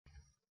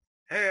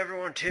Hey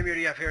everyone,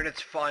 Teamudf here, and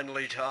it's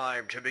finally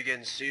time to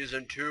begin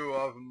Season 2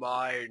 of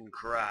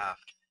Minecraft.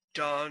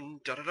 Dun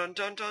dun dun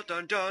dun dun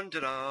dun dun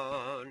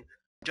dun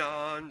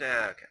dun dun.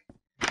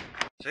 Okay.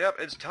 So yep,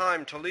 it's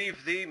time to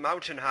leave the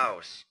mountain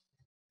house.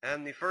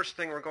 And the first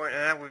thing we're going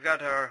we've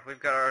got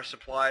our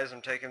supplies.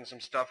 I'm taking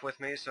some stuff with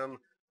me, some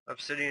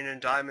obsidian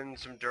and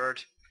diamonds, some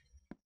dirt.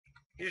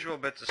 Usual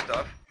bits of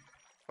stuff.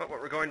 But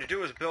what we're going to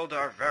do is build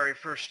our very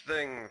first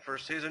thing for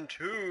Season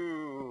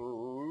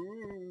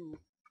 2.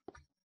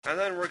 And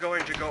then we're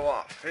going to go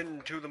off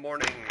into the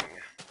morning.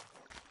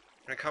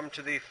 We're going to come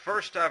to the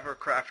first ever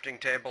crafting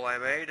table I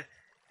made,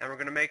 and we're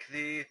going to make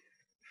the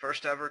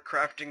first ever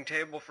crafting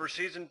table for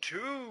Season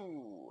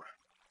 2.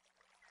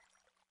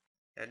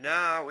 And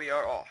now we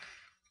are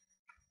off.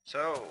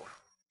 So,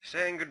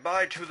 saying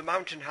goodbye to the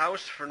mountain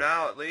house for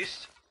now at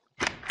least.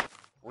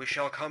 We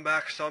shall come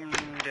back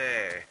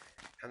someday.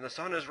 And the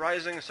sun is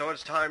rising, so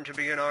it's time to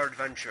begin our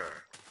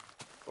adventure.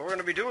 What we're going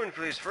to be doing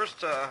for these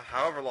first,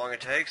 however long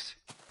it takes,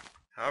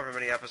 however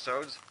many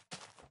episodes,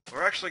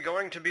 we're actually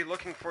going to be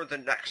looking for the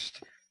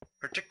next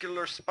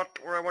particular spot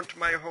where I want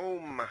my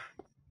home.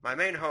 My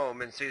main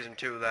home in Season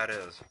 2, that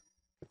is.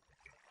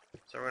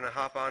 So we're going to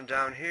hop on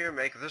down here,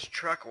 make this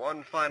trek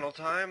one final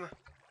time.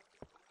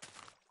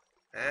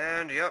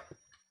 And, yep.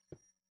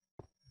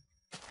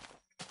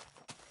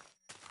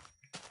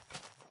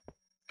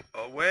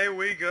 Away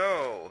we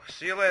go.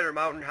 See you later,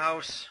 Mountain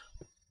House.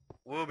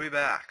 We'll be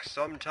back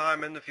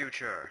sometime in the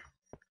future.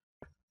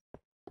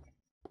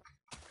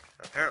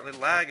 Apparently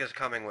lag is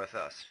coming with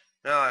us.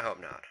 No, I hope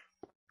not.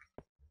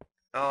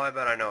 Oh, I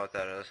bet I know what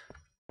that is.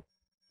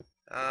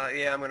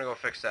 Yeah, I'm gonna go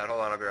fix that.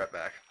 Hold on, I'll be right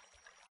back.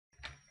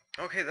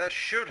 Okay, that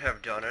should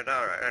have done it.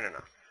 Alright, I don't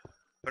know.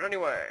 But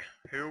anyway,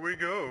 here we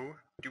go.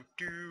 Do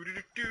do do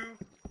do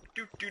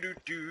do do do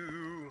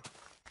do.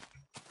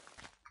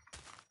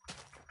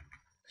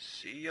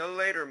 See you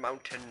later,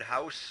 Mountain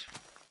House.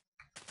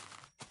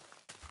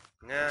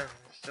 Nah,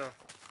 still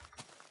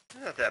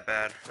not that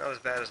bad. Not as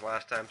bad as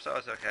last time, so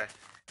it's okay.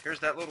 Here's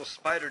that little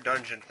spider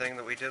dungeon thing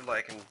that we did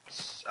like in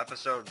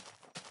episode...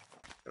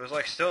 It was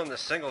like still in the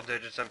single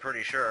digits, I'm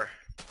pretty sure.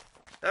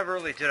 Never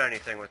really did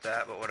anything with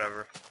that, but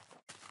whatever.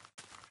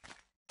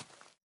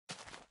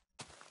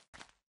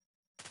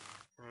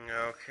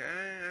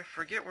 Okay, I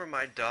forget where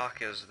my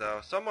dock is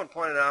though. Someone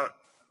pointed out,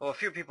 well, a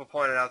few people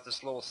pointed out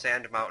this little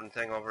sand mountain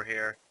thing over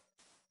here.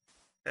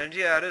 And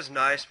yeah, it is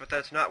nice, but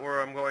that's not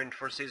where I'm going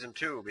for Season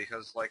 2,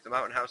 because like the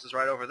mountain house is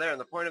right over there,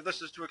 and the point of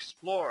this is to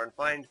explore and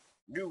find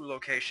new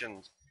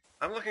locations.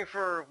 I'm looking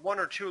for one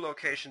or two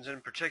locations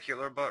in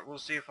particular, but we'll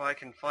see if I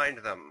can find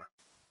them.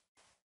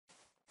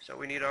 So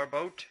we need our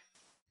boat.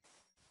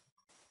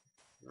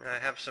 I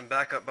have some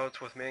backup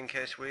boats with me in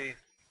case we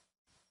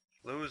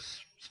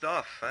lose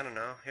stuff. I don't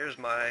know. Here's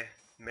my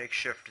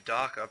makeshift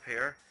dock up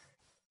here.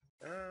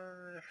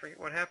 I forget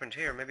what happened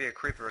here. Maybe a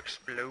creeper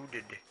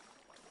exploded.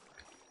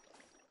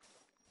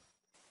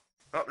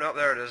 Oh, no,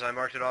 there it is. I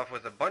marked it off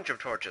with a bunch of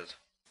torches.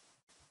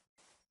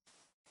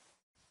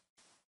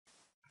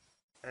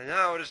 And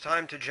now it is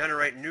time to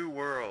generate new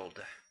world.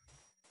 This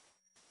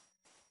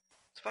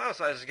file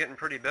size is getting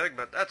pretty big,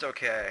 but that's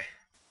okay,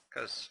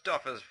 because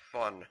stuff is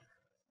fun.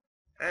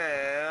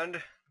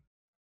 And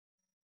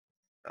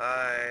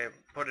I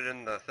put it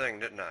in the thing,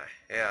 didn't I?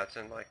 Yeah, it's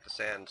in like the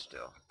sand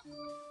still.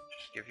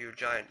 Just give you a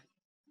giant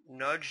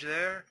nudge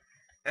there,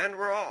 and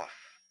we're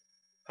off.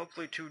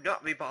 Hopefully to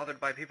not be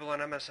bothered by people on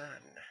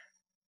MSN.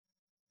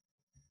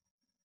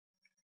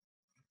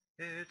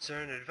 It's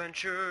an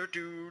adventure,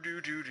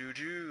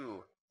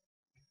 do.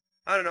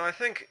 I don't know, I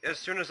think as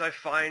soon as I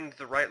find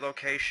the right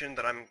location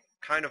that I'm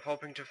kind of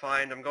hoping to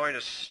find, I'm going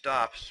to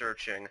stop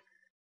searching,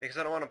 because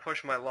I don't want to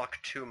push my luck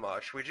too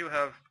much. We do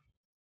have,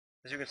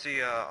 as you can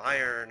see,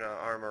 iron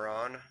armor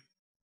on,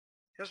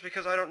 just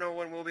because I don't know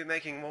when we'll be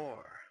making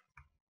more.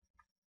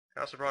 I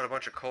also brought a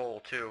bunch of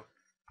coal, too,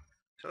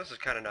 so this is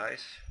kind of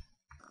nice.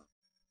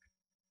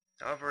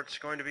 However, it's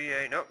going to be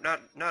a, nope,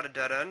 not a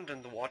dead end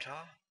in the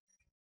water.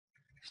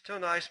 Still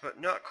nice, but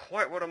not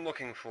quite what I'm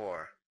looking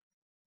for.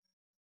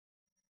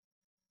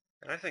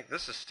 And I think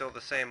this is still the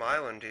same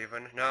island,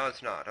 even. No,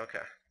 it's not.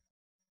 Okay.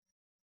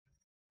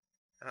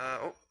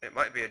 Oh, it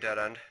might be a dead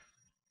end.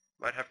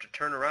 Might have to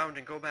turn around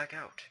and go back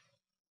out.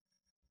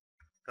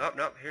 Oh,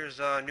 nope,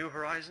 here's New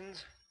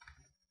Horizons.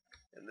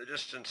 In the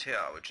distance here,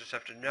 we just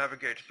have to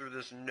navigate through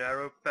this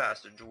narrow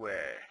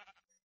passageway.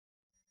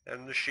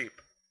 And the sheep.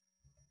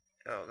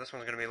 Oh, this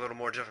one's going to be a little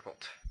more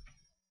difficult.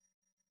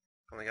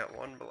 Only got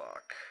one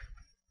block.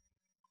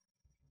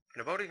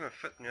 Can a boat even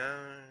fit?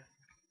 No,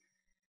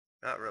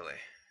 not really.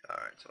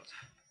 Alright, so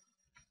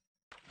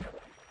let's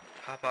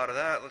hop out of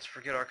that. Let's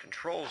forget our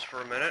controls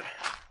for a minute.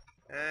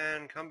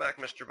 And come back,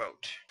 Mr.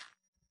 Boat.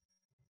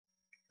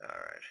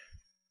 Alright.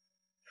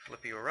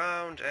 Flip you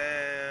around,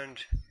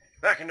 and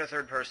back into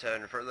third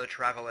person for the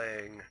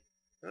traveling.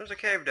 There's a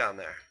cave down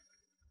there.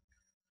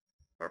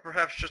 Or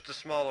perhaps just a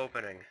small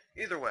opening.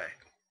 Either way.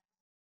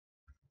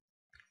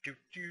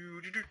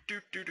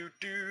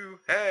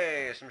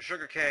 Hey, some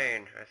sugar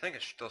cane. I think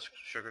it's still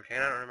sugar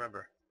cane. I don't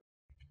remember.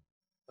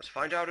 Let's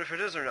find out if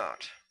it is or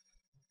not.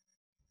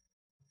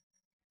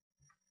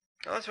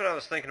 Well, that's what I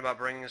was thinking about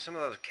bringing, some of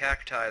those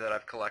cacti that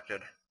I've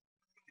collected.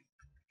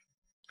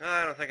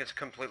 I don't think it's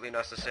completely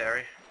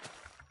necessary.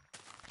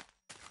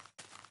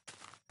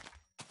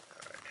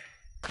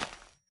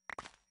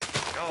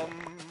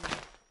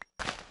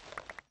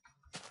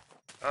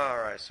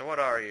 Alright, so what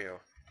are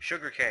you?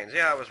 Sugar canes.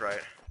 Yeah, I was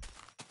right.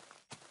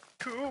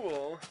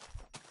 Cool.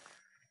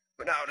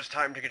 But now it is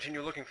time to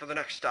continue looking for the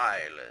next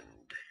island.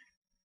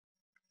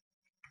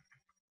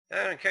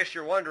 And in case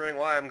you're wondering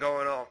why I'm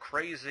going all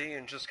crazy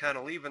and just kind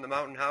of leaving the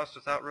mountain house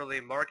without really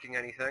marking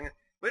anything,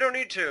 we don't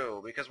need to,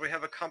 because we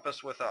have a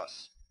compass with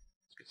us.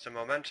 Let's get some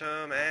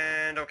momentum,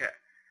 and okay.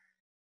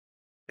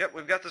 Yep,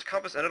 we've got this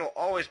compass, and it'll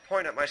always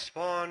point at my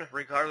spawn,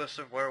 regardless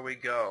of where we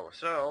go.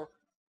 So,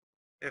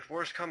 if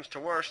worst comes to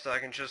worst, I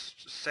can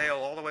just sail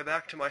all the way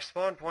back to my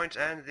spawn point,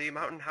 and the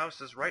mountain house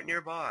is right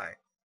nearby.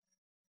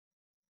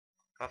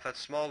 Off that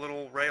small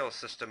little rail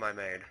system I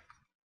made.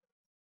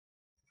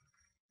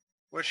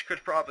 Which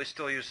could probably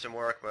still use some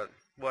work, but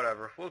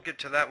whatever. We'll get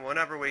to that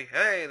whenever we...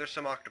 Hey, there's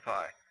some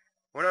octopi.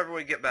 Whenever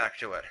we get back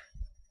to it.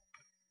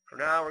 For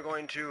now, we're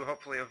going to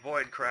hopefully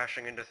avoid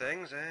crashing into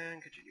things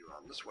and continue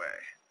on this way.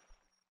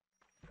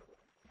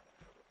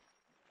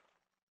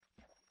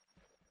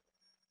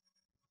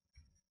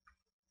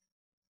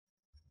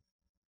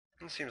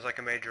 It seems like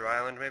a major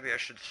island. Maybe I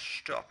should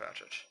stop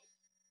at it.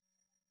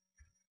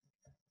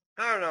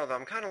 I don't know, though.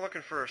 I'm kind of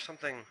looking for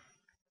something...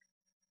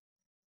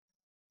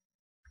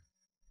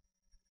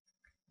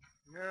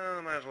 No,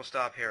 I might as well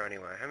stop here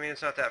anyway. I mean,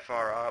 it's not that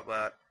far out,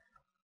 but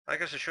I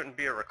guess it shouldn't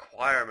be a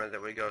requirement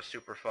that we go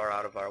super far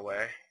out of our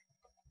way.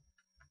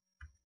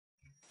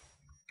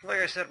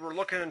 Like I said, we're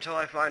looking until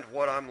I find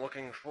what I'm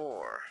looking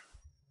for.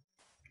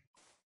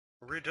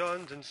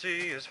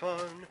 Redundancy is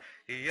fun.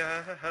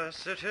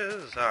 Yes, it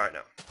is. Alright,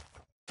 now.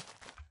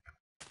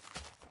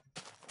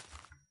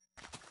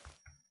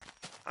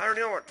 I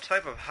already know what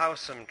type of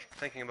house I'm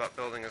thinking about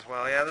building as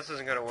well. Yeah, this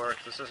isn't going to work.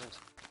 This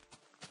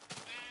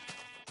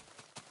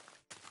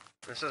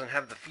doesn't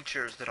have the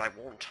features that I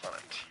want on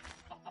it.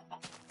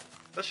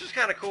 It's just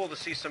kind of cool to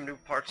see some new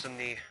parts of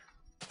the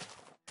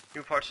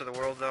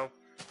world, though.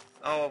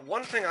 Oh,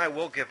 one thing I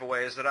will give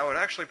away is that I would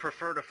actually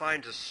prefer to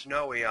find a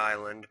snowy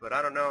island, but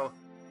I don't know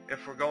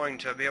if we're going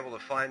to be able to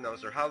find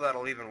those or how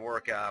that'll even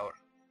work out.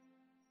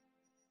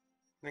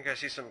 I think I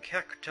see some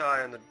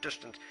cacti in the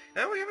distance.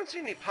 And we haven't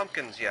seen any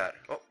pumpkins yet.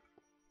 Oh.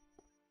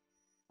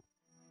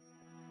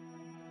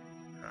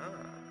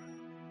 Ah.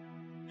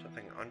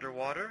 Something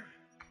underwater?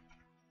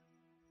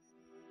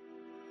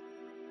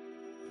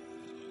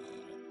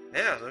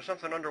 Yeah, there's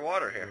something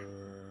underwater here.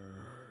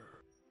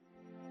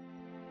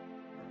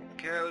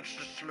 Okay, let's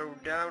just slow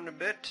down a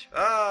bit.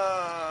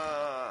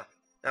 Ah!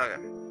 Okay.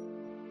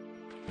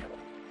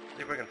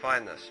 See if we can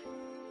find this.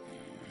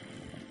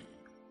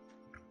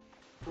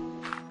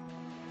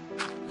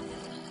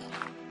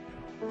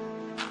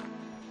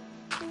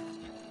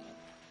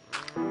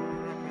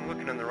 I'm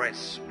looking in the right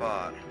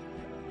spot.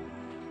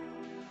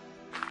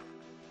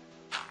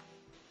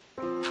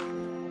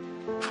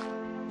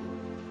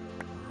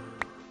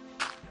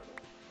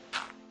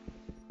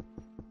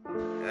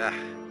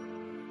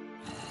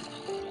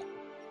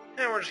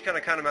 Yeah, we're just gonna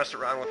kind of mess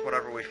around with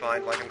whatever we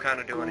find, like I'm kind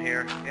of doing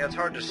here. Yeah, it's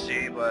hard to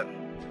see, but...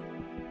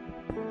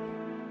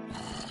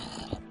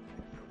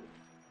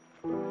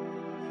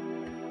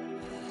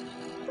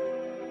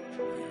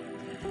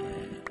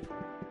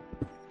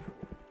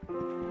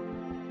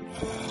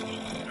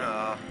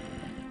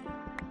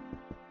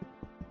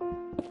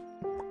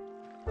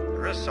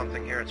 there is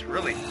something here. It's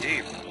really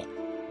deep.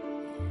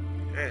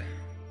 Jeez.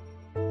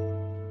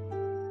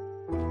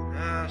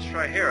 Let's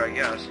try here, I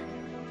guess.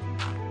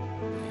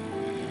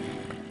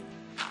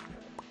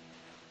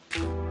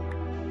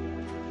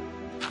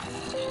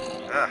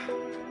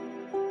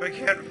 I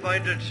can't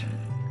find it.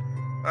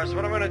 Alright, so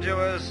what I'm gonna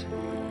do is...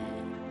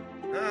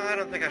 I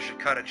don't think I should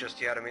cut it just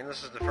yet. I mean,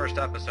 this is the first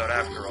episode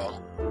after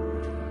all.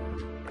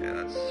 Yeah,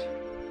 that's...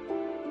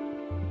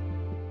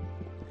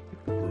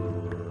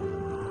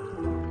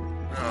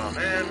 Oh,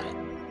 man.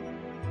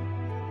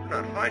 I'm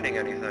not finding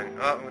anything.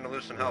 Oh, I'm gonna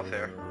lose some health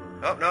here.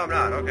 Oh, no, I'm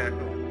not. Okay,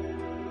 cool.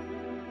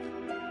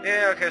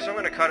 Yeah, okay, so I'm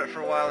gonna cut it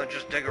for a while and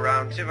just dig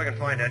around, see if I can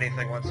find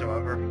anything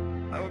whatsoever.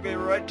 I will be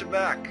right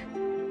back.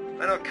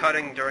 I know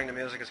cutting during the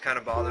music is kind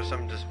of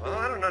bothersome, just, well,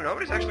 I don't know,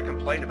 nobody's actually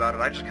complained about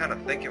it, I just kind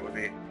of think it would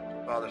be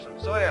bothersome.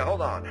 So yeah, hold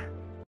on.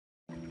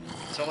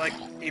 So like,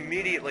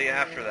 immediately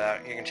after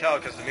that, you can tell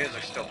because the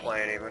music's still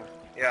playing even.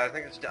 Yeah, I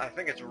think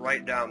it's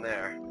right down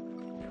there.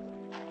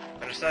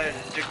 I decided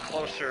to dig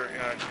closer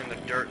in the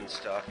dirt and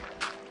stuff.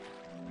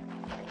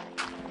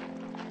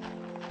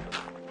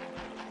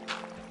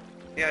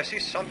 Yeah, I see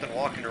something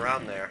walking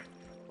around there.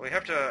 We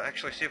have to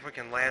actually see if we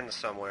can land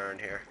somewhere in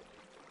here.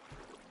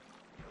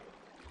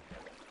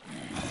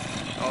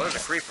 Oh, there's a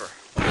creeper.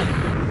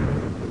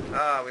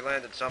 Ah, we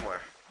landed somewhere.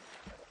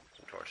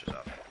 Some torches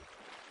up.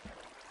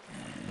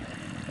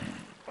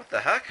 What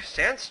the heck?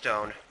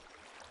 Sandstone.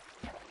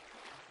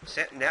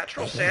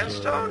 Natural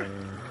sandstone?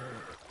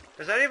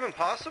 Is that even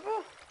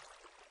possible?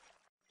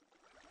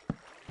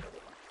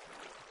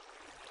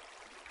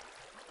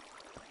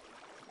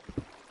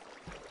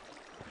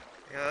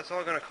 Yeah, that's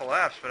all gonna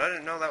collapse, but I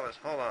didn't know that was...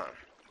 Hold on.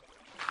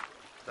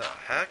 The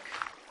heck?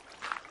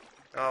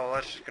 Oh, well,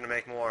 that's just gonna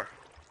make more.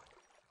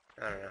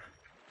 I don't know.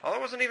 Oh, there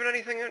wasn't even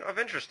anything of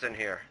interest in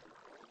here.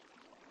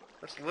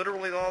 That's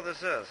literally all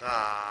this is.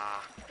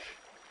 Ah.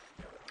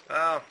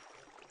 Well.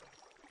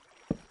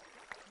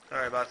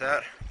 Sorry about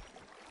that.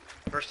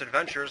 First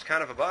adventure is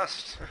kind of a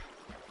bust.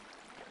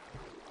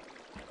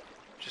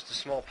 Just a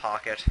small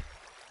pocket.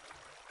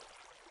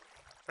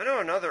 I know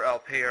another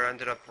LPer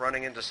ended up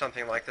running into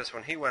something like this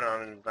when he went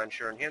on an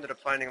adventure, and he ended up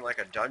finding like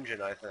a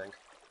dungeon, I think.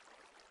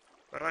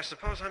 But I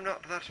suppose I'm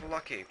not that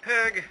lucky.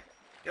 Pig!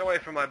 Get away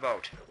from my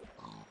boat.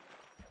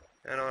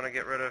 I don't want to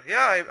get rid of...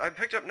 Yeah, I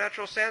picked up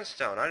natural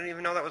sandstone. I didn't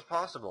even know that was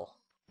possible.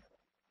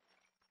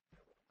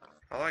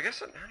 Although I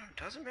guess it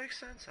doesn't make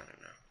sense. I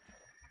don't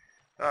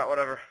know. Alright,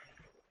 whatever.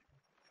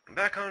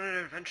 Back on an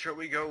adventure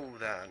we go,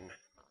 then.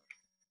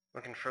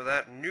 Looking for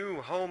that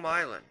new home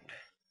island.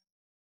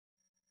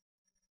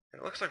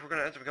 It looks like we're going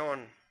to end up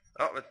going...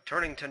 Oh, it's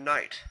turning to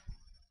night.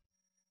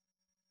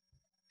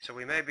 So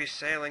we may be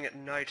sailing at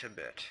night a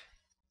bit.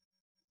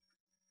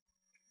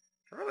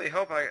 I really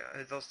hope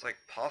it's like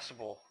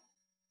possible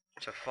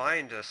to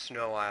find a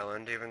snow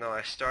island, even though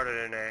I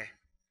started in a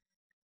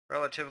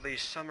relatively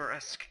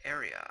summer-esque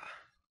area.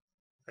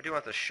 I do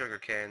want the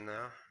sugarcane,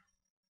 though.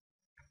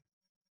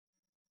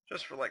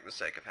 Just for, like, the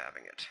sake of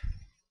having it.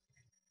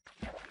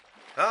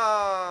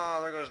 Ah,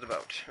 there goes the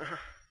boat.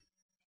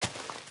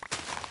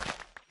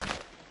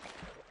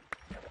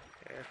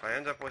 Okay, if I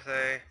end up with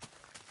a...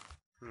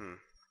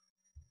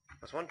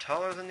 Was one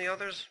taller than the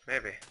others?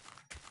 Maybe.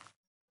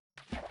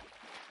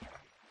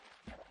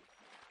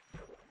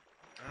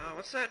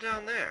 What's that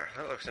down there?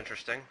 That looks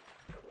interesting.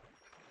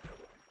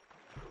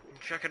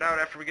 Check it out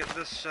after we get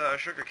this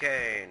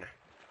sugarcane.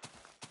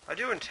 I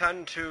do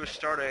intend to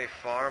start a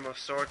farm of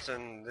sorts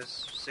in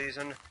this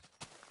season,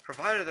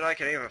 provided that I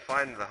can even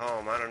find the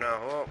home. I don't know.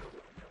 Oh,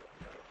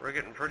 we're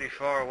getting pretty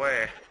far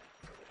away,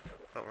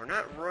 but we're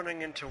not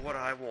running into what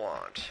I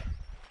want.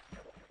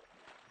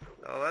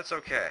 Oh, that's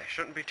okay.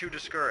 Shouldn't be too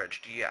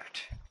discouraged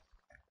yet.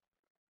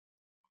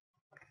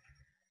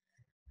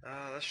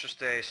 That's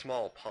just a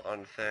small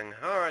pond thing.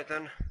 Alright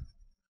then.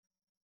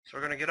 So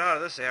we're gonna get out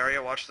of this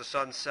area, watch the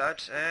sun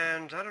set,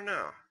 and I don't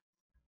know.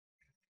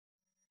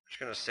 Just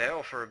gonna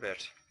sail for a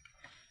bit.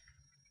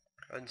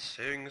 And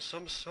sing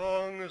some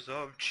songs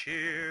of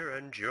cheer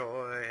and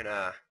joy.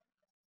 Nah.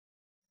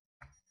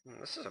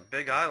 This is a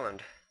big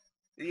island.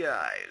 The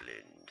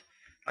island.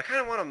 I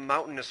kind of want a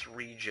mountainous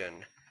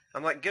region.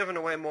 I'm like giving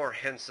away more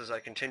hints as I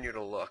continue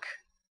to look.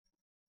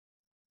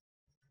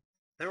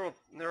 There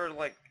are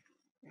like,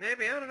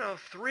 maybe, I don't know,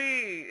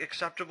 3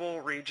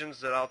 acceptable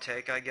regions that I'll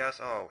take, I guess.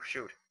 Oh,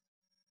 shoot.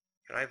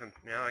 Can I even...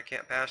 No, I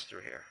can't pass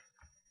through here.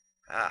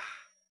 Ah.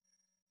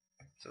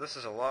 So this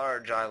is a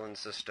large island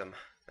system.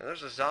 And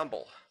there's a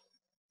zomble.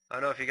 I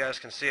don't know if you guys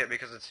can see it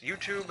because it's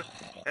YouTube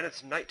and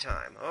it's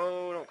nighttime.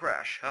 Oh, don't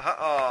crash. Haha.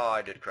 Oh,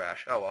 I did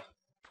crash. Oh, well.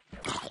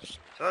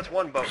 So that's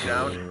one boat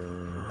down.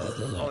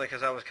 Only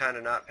because I was kind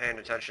of not paying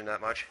attention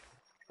that much.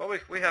 But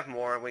we have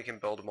more and we can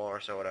build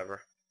more, so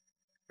whatever.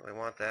 Really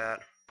want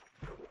that.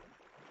 I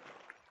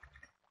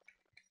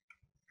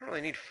don't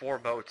really need 4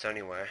 boats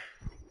anyway.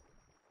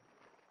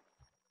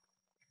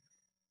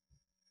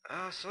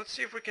 So let's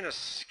see if we can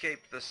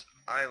escape this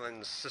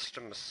island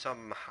system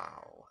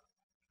somehow.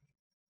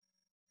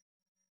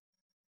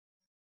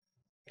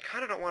 I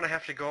kind of don't want to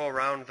have to go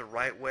around the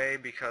right way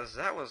because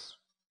that was...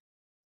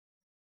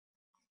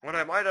 What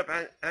I might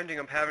end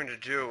up having to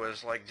do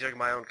is like dig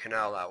my own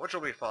canal out, which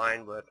will be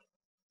fine, but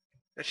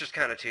it's just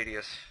kind of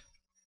tedious.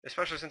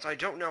 Especially since I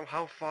don't know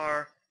how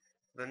far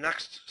the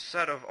next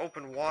set of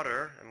open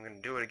water... I'm going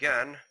to do it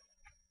again.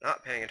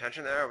 Not paying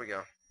attention. There we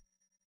go.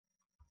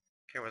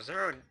 Okay, was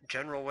there a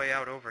general way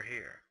out over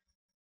here?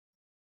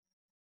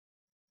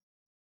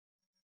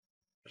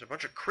 There's a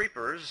bunch of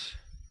creepers.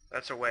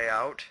 That's a way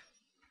out.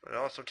 But it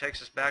also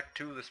takes us back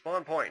to the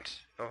spawn point.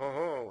 Ho ho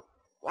ho.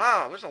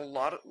 Wow, there's a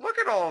lot of... Look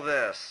at all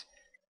this!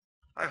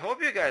 I hope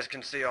you guys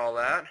can see all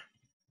that.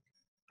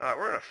 Alright,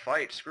 we're gonna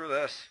fight. Screw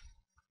this.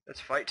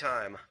 It's fight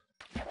time.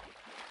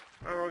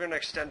 Well, we're gonna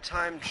extend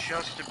time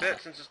just a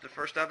bit since it's the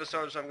first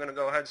episode, so I'm gonna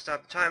go ahead and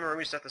stop the timer and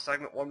reset the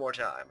segment one more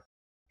time.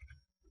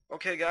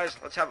 Okay, guys,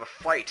 let's have a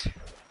fight.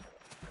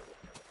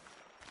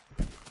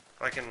 If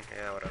I can...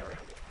 yeah, whatever.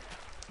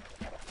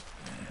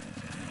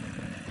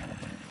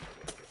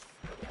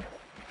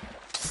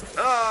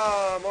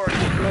 Ah, more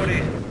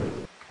explodey.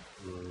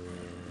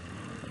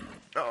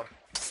 Uh-oh.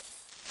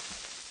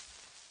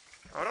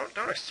 Oh,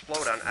 don't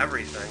explode on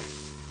everything.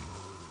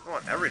 I don't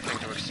want everything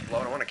to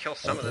explode. I want to kill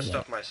some of this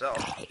stuff myself.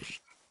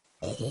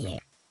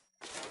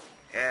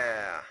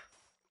 Yeah.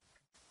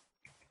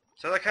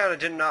 So that kind of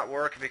did not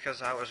work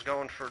because I was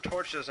going for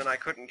torches and I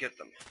couldn't get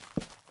them.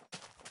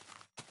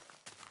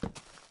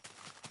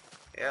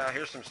 Yeah,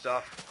 here's some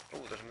stuff.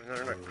 Ooh, there's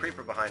another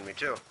creeper behind me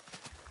too.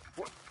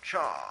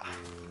 Whoop-cha.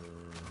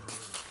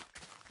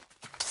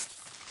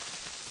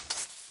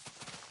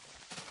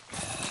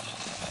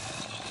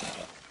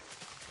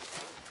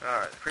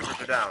 Alright, the creepers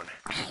are down.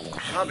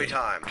 Zombie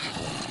time.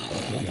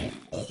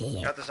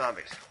 Got the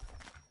zombies.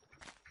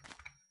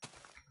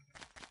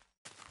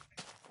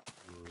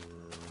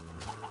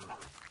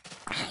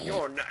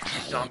 You're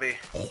next, zombie.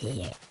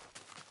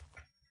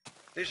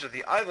 These are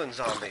the island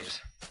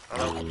zombies.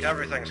 Although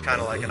everything's kind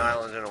of like an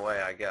island in a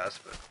way, I guess,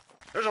 but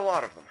there's a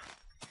lot of them.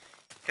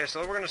 Okay,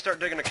 so we're going to start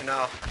digging a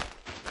canal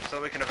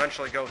so we can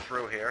eventually go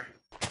through here.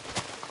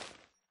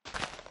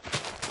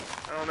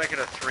 I'll make it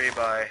a 3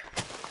 by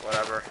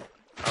whatever,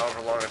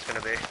 however long it's going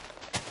to be.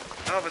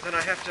 Oh, but then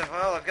I have to,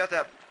 well, I've got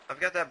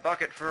that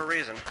bucket for a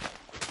reason.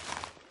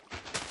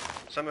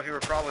 Some of you were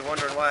probably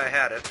wondering why I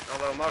had it,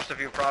 although most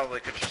of you probably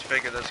could just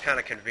figure that it's kind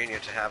of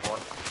convenient to have one.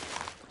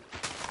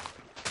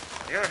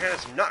 On the other hand,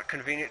 it's not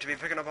convenient to be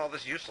picking up all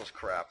this useless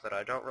crap that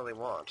I don't really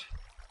want.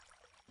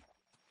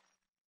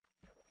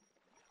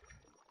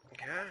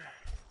 Okay.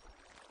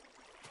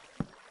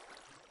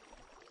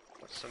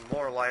 Put some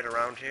more light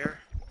around here.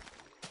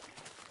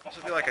 This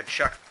would be like a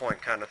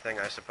checkpoint kind of thing,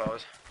 I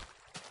suppose.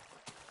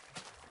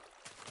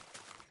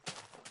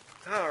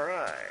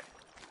 Alright.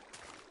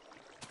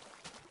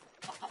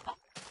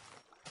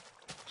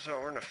 So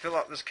we're going to fill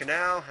out this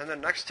canal, and then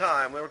next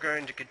time we're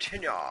going to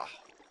continue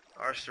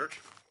our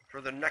search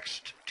for the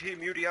next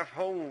Teamudf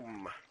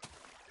home.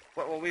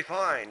 What will we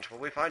find? Will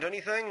we find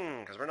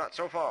anything? Because we're not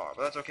so far,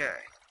 but that's okay.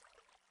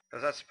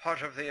 Because that's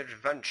part of the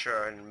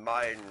adventure in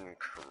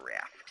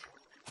Minecraft.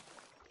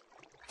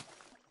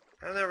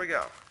 And there we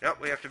go.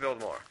 Yep, we have to build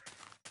more.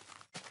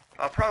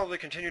 I'll probably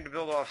continue to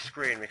build off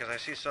screen because I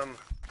see some...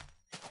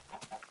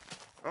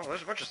 Oh,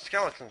 there's a bunch of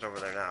skeletons over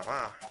there now.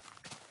 Wow.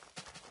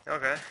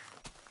 Okay.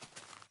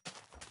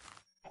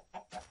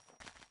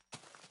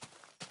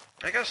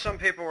 I guess some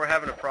people were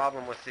having a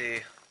problem with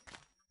the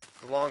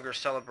longer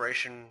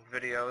celebration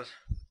videos.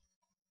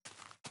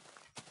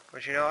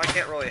 But you know, I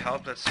can't really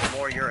help. That's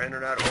more your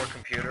internet or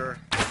computer.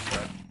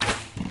 But,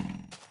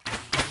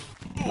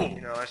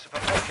 you know, I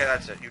suppose... Okay,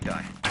 that's it. You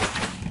die.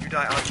 You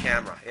die on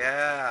camera.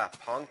 Yeah,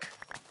 punk.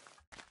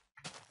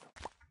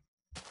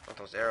 Want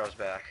those arrows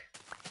back.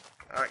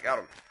 Alright, got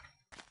him.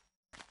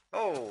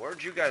 Oh,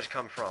 where'd you guys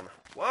come from?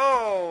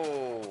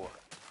 Whoa!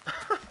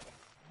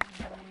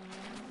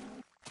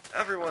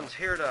 Everyone's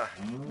here to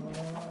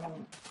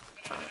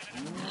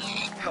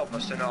help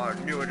us in our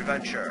new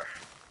adventure.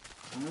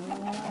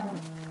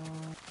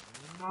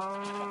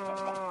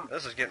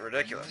 This is getting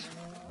ridiculous.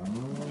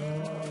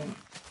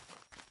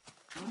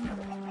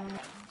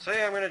 So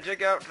yeah, I'm gonna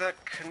dig out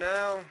that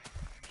canal.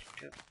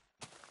 Get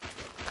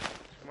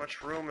as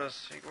much room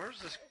as...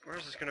 Where's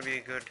this gonna be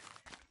good?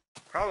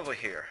 Probably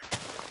here.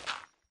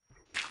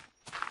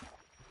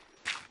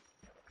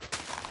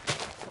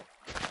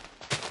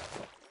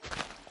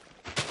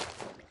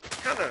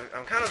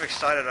 I'm kind of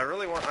excited. I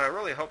really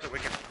hope that we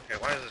can... Okay,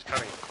 why is this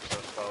cutting so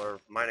slow, or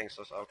mining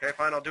so slow? Okay,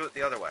 fine, I'll do it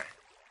the other way.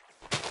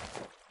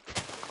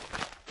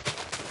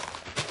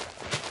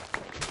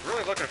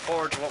 Really looking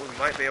forward to what we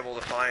might be able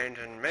to find,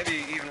 and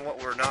maybe even what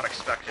we're not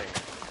expecting.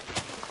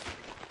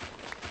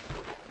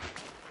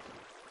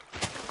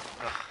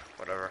 Ugh,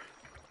 whatever.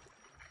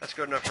 That's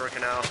good enough for a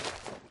canal.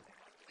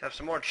 Let's have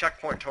some more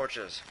checkpoint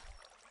torches.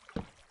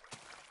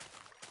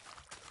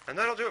 And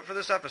that'll do it for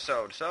this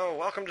episode. So,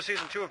 welcome to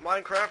Season 2 of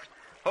Minecraft.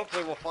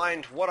 Hopefully we'll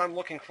find what I'm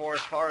looking for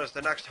as far as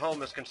the next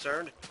home is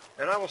concerned.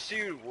 And I will see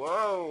you...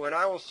 Whoa! And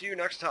I will see you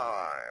next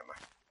time.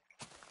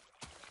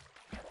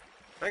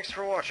 Thanks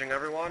for watching,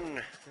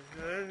 everyone.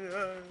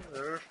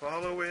 They're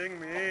following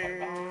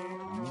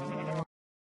me.